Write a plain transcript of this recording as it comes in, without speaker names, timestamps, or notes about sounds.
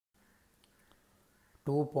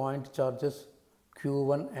2-point charges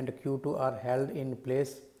Q1 and Q2 are held in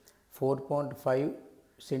place 4.5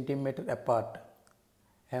 centimeter apart.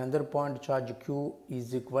 Another point charge Q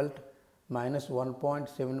is equal to minus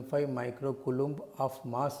 1.75 microcoulomb of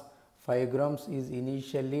mass 5 grams is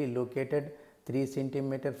initially located 3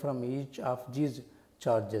 centimeter from each of these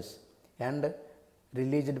charges and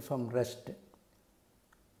released from rest.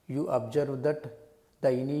 You observe that the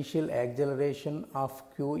initial acceleration of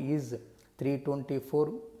Q is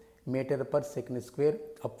 324 meter per second square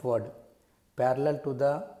upward, parallel to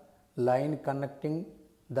the line connecting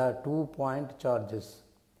the 2-point charges.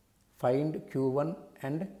 Find Q1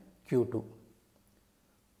 and Q2.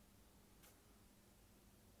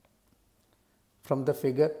 From the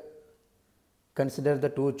figure, consider the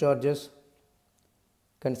two charges.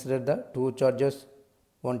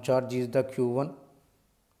 One charge is the Q1.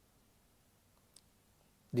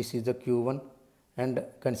 This is the Q1, and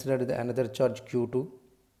consider the another charge Q2.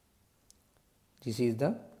 This is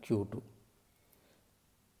the Q2.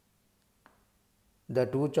 The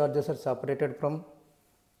two charges are separated from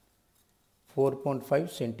 4.5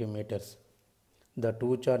 centimeters. The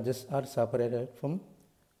two charges are separated from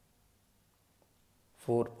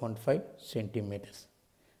 4.5 centimeters.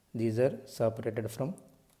 These are separated from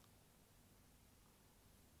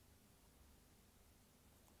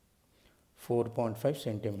 4.5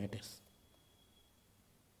 centimeters.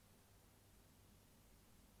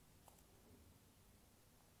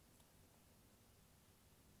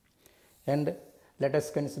 And let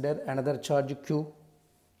us consider another charge Q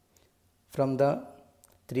from the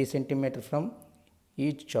 3 centimeter from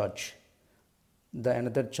each charge. The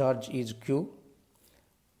another charge is Q.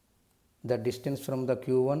 The distance from the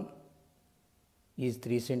Q1 is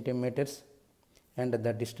 3 centimeters and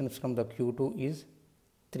the distance from the Q2 is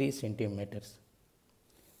 3 centimeters.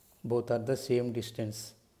 Both are the same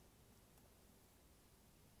distance.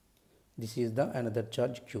 This is the another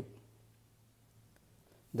charge Q.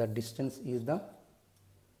 The distance is the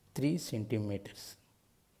 3 centimeters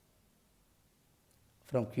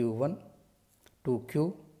from Q1 to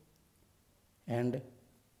Q and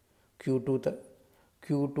Q2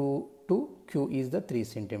 to Q is the 3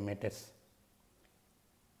 centimeters.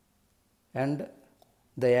 And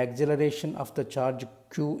the acceleration of the charge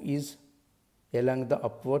Q is along the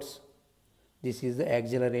upwards. This is the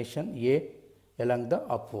acceleration A along the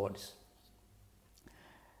upwards.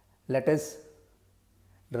 Let us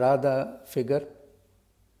draw the figure.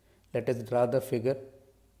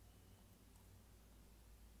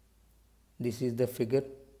 This is the figure.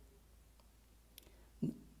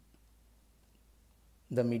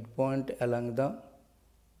 The midpoint along the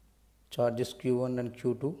charges Q1 and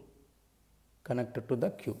Q2 connected to the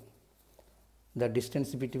Q. The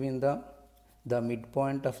distance between the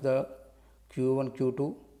midpoint of the Q1,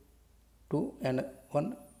 Q2 to and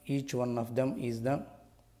each one of them is the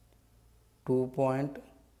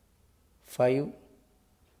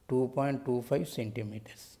 2.25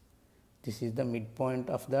 centimeters. This is the midpoint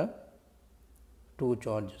of the two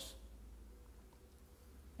charges.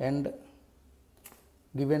 And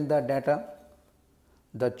given the data,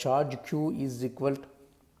 the charge Q is equal to,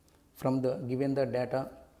 from the given the data,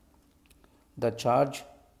 the charge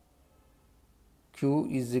Q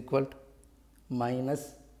is equal to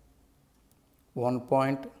minus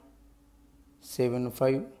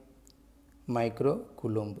 1.75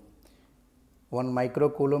 microcoulomb. 1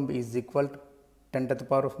 microcoulomb is equal to 10 to the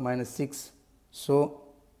power of minus 6. So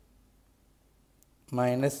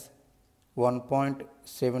minus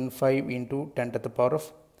 1.75 into 10 to the power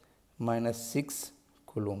of minus 6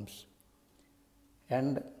 coulombs.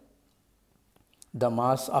 And the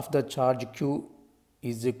mass of the charge Q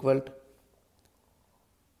is equal to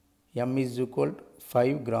M is equal to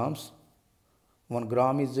 5 grams. 1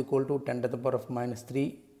 gram is equal to 10 to the power of minus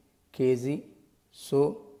 3 kg.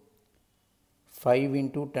 So 5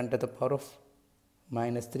 into 10 to the power of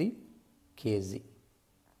minus 3 kg.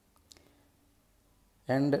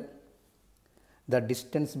 And the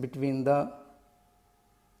distance between the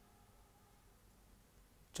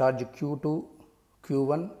charge Q2,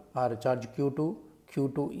 Q1 or charge Q2,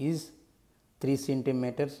 Q2 is 3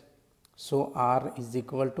 centimeters. So R is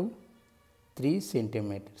equal to 3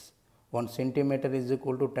 centimeters. 1 centimeter is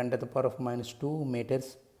equal to 10 to the power of minus 2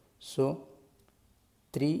 meters. So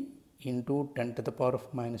 3 into 10 to the power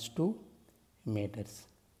of minus 2 meters.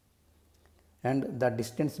 And the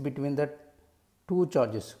distance between the two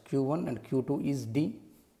charges Q1 and Q2 is D.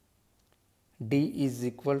 D is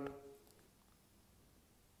equal to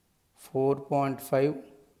 4.5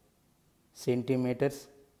 centimeters,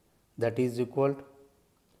 that is equal to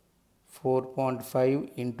 4.5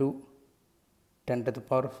 into 10 to the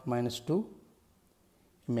power of minus 2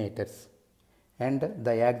 meters, and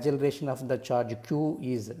the acceleration of the charge q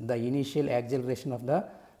is, the initial acceleration of the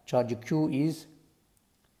charge q is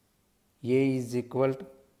a is equal to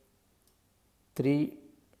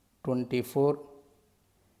 324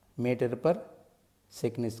 meter per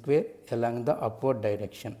second square along the upward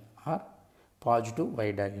direction or positive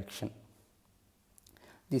y direction.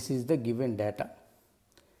 This is the given data.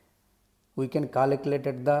 We can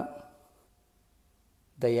calculate the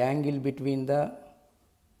angle between the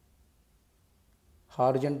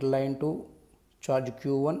horizontal line to charge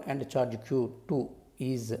q1 and charge q2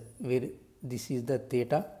 is where this is the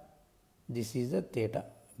theta, this is the theta,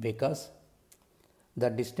 because the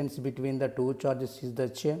distance between the two charges is the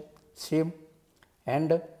same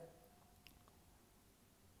and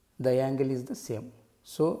the angle is the same.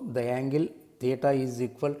 So the angle theta is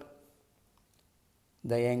equal to,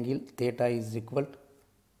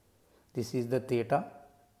 this is the theta,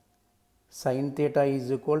 sin theta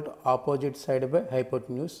is equal to opposite side by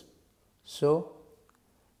hypotenuse. So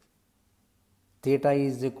theta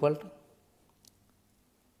is equal to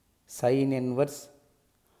sin inverse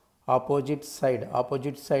opposite side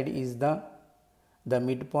is the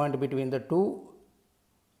midpoint between the two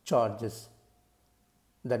charges.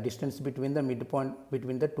 The distance between the midpoint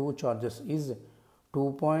between the two charges is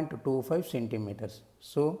 2.25 centimeters.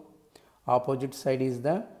 So opposite side is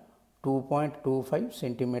the 2.25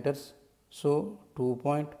 centimeters. So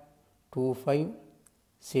 2.25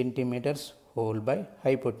 centimeters whole by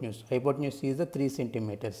hypotenuse. Hypotenuse is the 3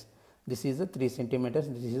 centimeters. This is the 3 centimeters.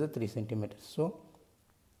 This is the 3 centimeters. So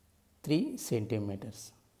 3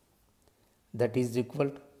 centimeters. That is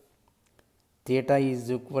equal to, theta is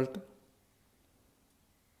equal to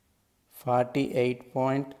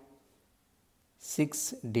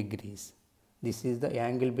 48.6 degrees. This is the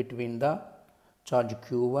angle between the charge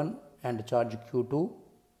q1 and charge q2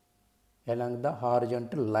 along the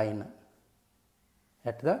horizontal line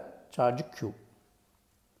at the charge q.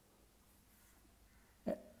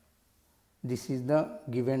 This is the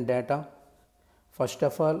given data. First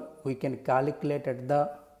of all, we can calculate at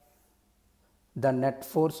the net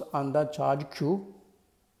force on the charge q.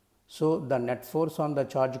 So the net force on the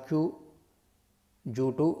charge q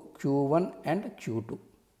due to q1 and q2.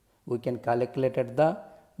 We can calculate at the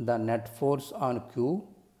net force on q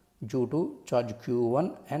due to charge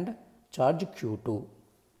q1 and charge q2.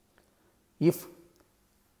 If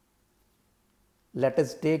let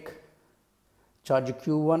us take charge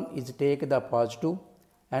q1 is take the positive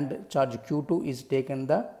and charge q2 is taken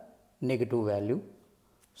the negative value.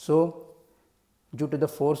 So due to the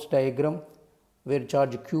force diagram where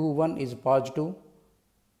charge q1 is positive,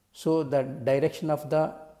 so the direction of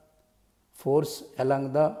the force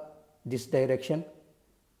along this direction,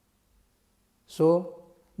 so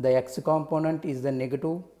the x component is the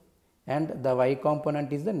negative and the y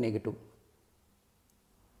component is the negative.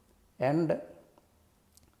 And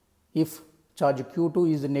if charge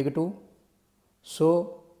q2 is negative,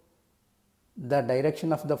 so the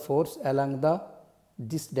direction of the force along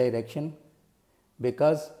this direction,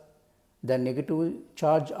 because the negative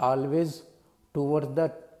charge always towards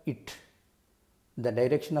the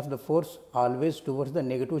direction of the force always towards the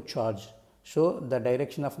negative charge. So the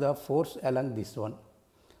direction of the force along this one.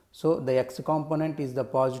 So the x component is the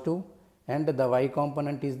positive and the y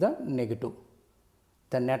component is the negative.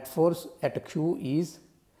 The net force at q is,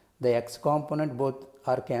 the x component both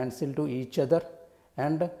are cancelled to each other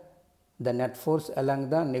and the net force along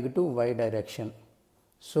the negative y direction.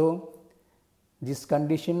 So this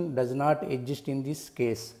condition does not exist in this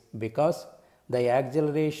case, because the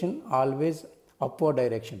acceleration always upward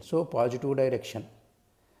direction, so positive direction,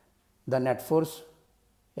 the net force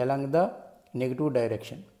along the negative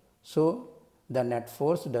direction. So the net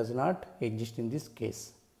force does not exist in this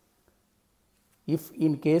case. If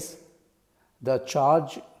in case the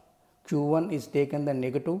charge q1 is taken the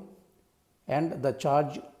negative and the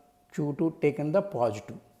charge q2 taken the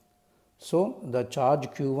positive, so the charge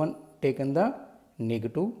q1 taken the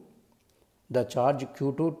negative, the charge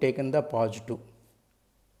q2 taken the positive,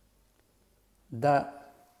 the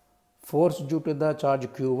force due to the charge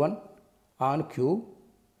q1 on q,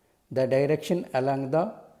 the direction along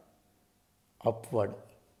the upward,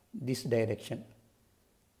 this direction,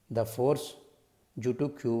 the force due to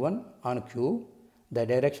q1 on q, the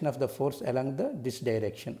direction of the force along this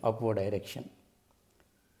direction, upward direction,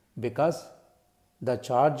 because the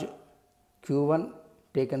charge q1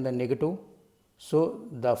 taken the negative, so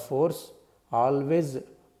the force always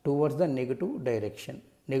towards the negative direction,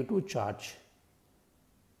 negative charge.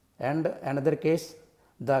 And another case,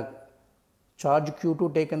 the charge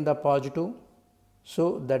q2 taken the positive,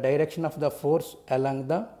 so the direction of the force along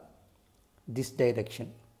this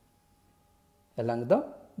direction, along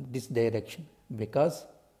this direction, because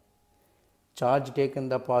charge taken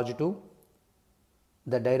the positive,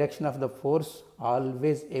 the direction of the force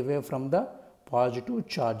always away from the positive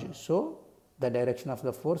charge. So the direction of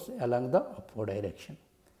the force along the upward direction.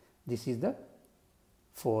 This is the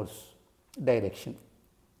force direction.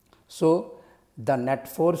 So the net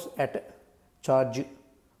force at charge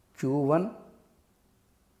Q1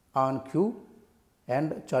 on Q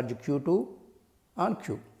and charge Q2 on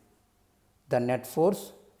Q. The net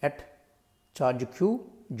force at charge Q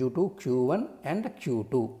due to Q1 and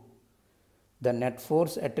Q2. The net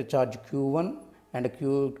force at charge Q1 and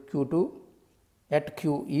Q2 at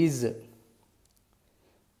Q is,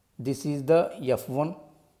 this is the F1.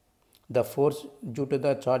 The force due to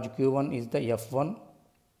the charge Q1 is the F1.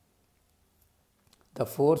 The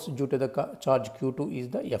force due to the charge Q2 is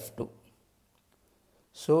the F2.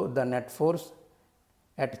 So the net force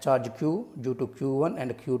at charge Q due to Q1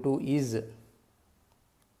 and Q2 is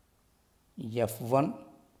F1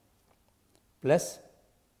 plus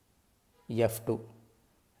F2,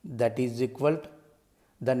 that is equal to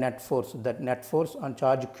the net force. The net force on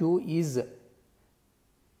charge Q is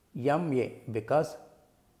ma, because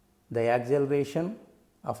the acceleration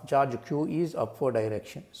of charge Q is upward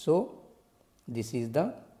direction. So this is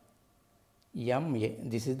the ma,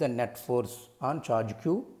 this is the net force on charge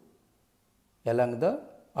Q along the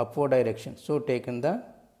upward direction. So taken the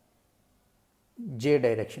j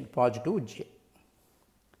direction, positive j.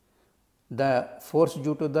 The force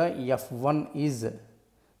due to the F1 is,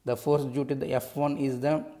 the force due to the F1 is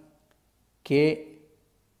the K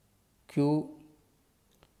Q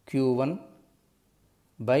Q1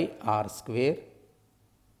 by R square.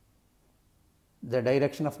 The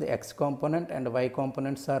direction of the x component and y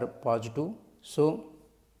components are positive. So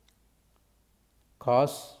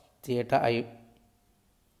cos theta I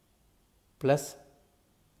plus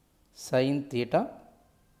sin theta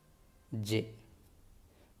j.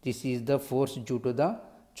 This is the force due to the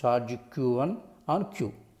charge Q1 on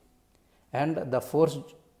Q, and the force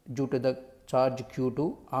due to the charge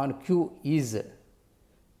Q2 on Q is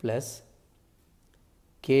plus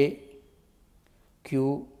K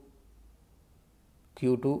Q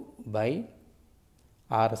Q2 by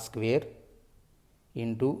R square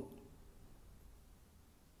into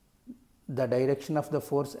the direction of the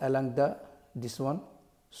force along the this one.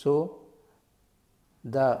 So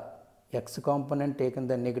the x component taken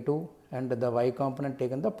the negative and the y component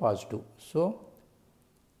taken the positive. So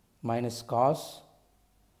minus cos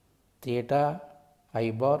theta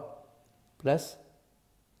I bar plus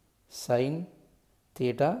sin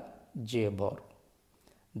theta j bar,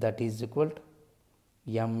 that is equal to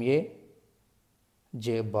ma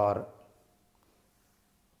j bar.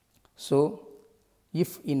 So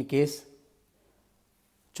if in case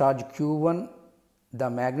charge Q1, the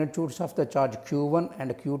magnitudes of the charge Q1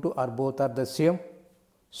 and Q2 are both are the same.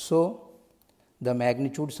 So the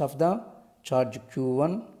magnitudes of the charge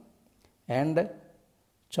Q1 and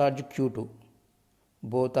charge Q2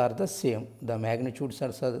 both are the same. The magnitudes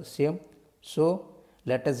are the same. So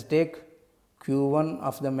let us take Q1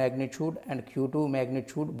 of the magnitude and Q2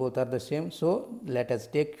 magnitude, both are the same. So let us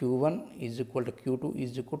take Q1 is equal to Q2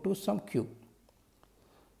 is equal to some Q.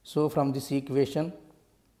 So from this equation,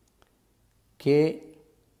 K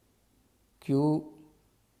Q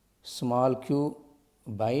small q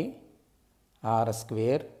by R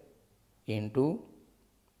square into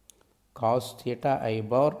cos theta I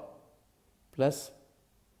bar plus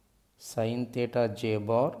sin theta j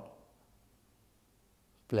bar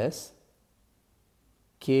plus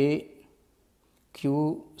K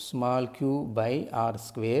Q small q by R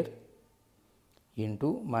square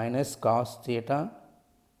into minus cos theta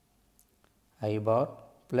I bar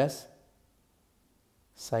plus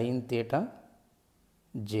sin theta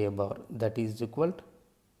j bar, that is equal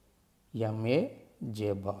to ma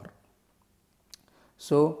j bar.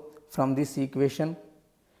 So from this equation,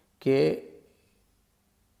 K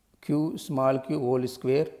Q small q whole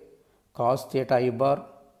square cos theta I bar,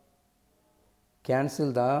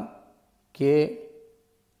 cancel the K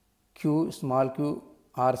Q small q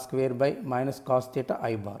R square by minus cos theta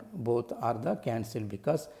I bar, both are the cancel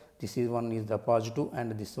because this is one is the positive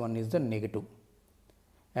and this one is the negative,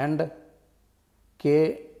 and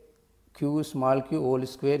K Q small q whole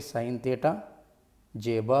square sin theta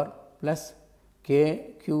j bar plus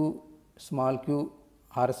K Q small q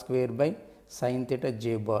R square by sin theta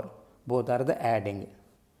j bar, both are the adding.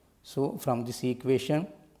 So from this equation,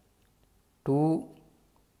 2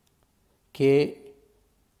 K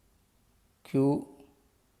Q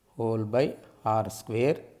whole by R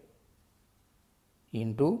square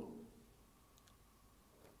into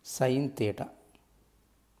sin theta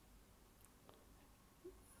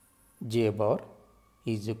j bar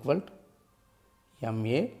is equal to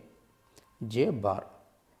ma j bar,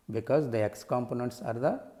 because the x components are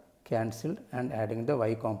the cancelled and adding the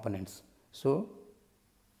y components. So,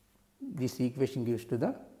 this equation gives to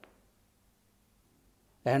the,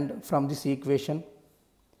 and from this equation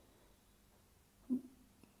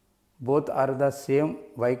both are the same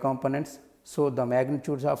y components. So, the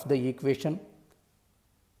magnitudes of the equation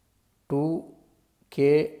 2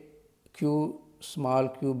 k q small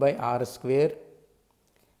q by r square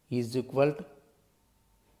is equal to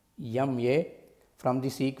ma. From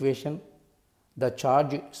this equation the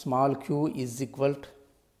charge small q is equal to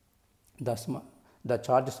the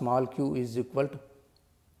charge small q is equal to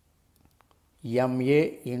ma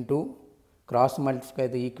into cross multiply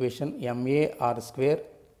the equation ma r square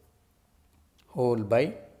whole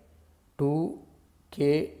by 2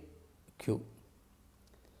 k q.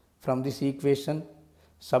 From this equation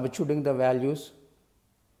substituting the values,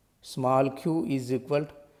 small q is equal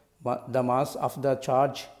to the mass of the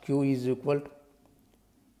charge q is equal to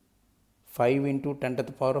 5 into 10 to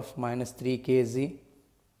the power of minus 3 kg,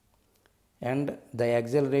 and the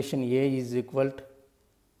acceleration a is equal to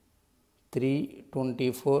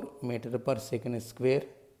 324 meter per second square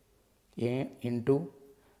into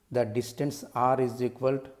the distance r is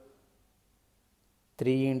equal to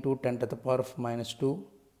 3 into 10 to the power of minus 2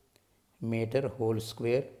 meter whole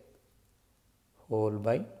square whole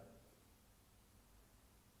by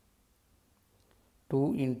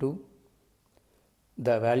 2 into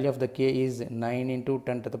the value of the k is 9 into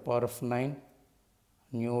 10 to the power of 9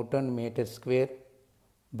 Newton meter square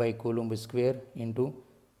by Coulomb square into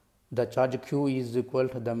the charge q is equal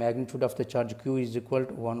to the magnitude of the charge q is equal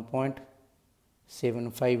to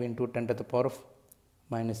 1.75 into 10 to the power of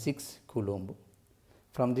minus 6 Coulomb.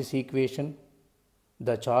 From this equation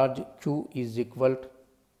the charge q is equal to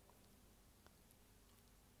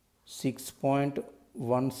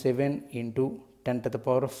 6.17 into 10 to the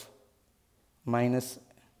power of minus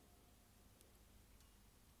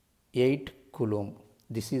 8 Coulomb.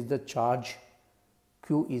 This is the charge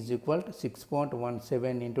q is equal to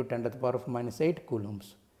 6.17 into 10 to the power of minus 8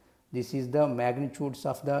 coulombs. This is the magnitudes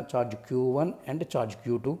of the charge q1 and charge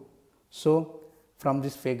q2. So, from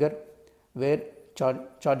this figure where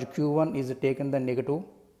charge q1 is taken the negative,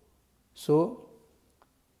 so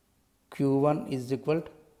q1 is equal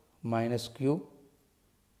to minus q.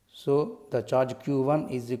 So, the charge q1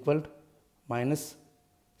 is equal to minus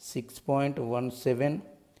 6.17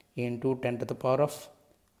 into 10 to the power of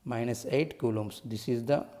minus 8 coulombs. This is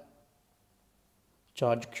the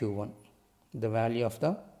charge q1, the value of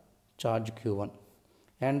the charge q1,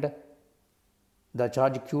 and the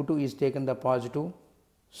charge q2 is taken the positive.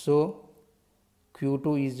 So,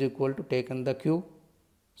 q2 is equal to taken the q.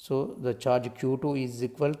 So, the charge q2 is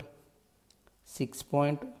equal to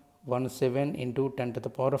 6.17 into 10 to the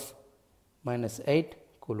power of minus 8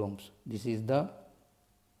 coulombs. This is the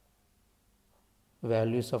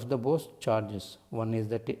values of the both charges. One is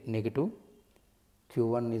the negative,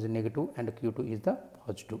 q1 is negative and q2 is the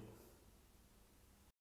positive.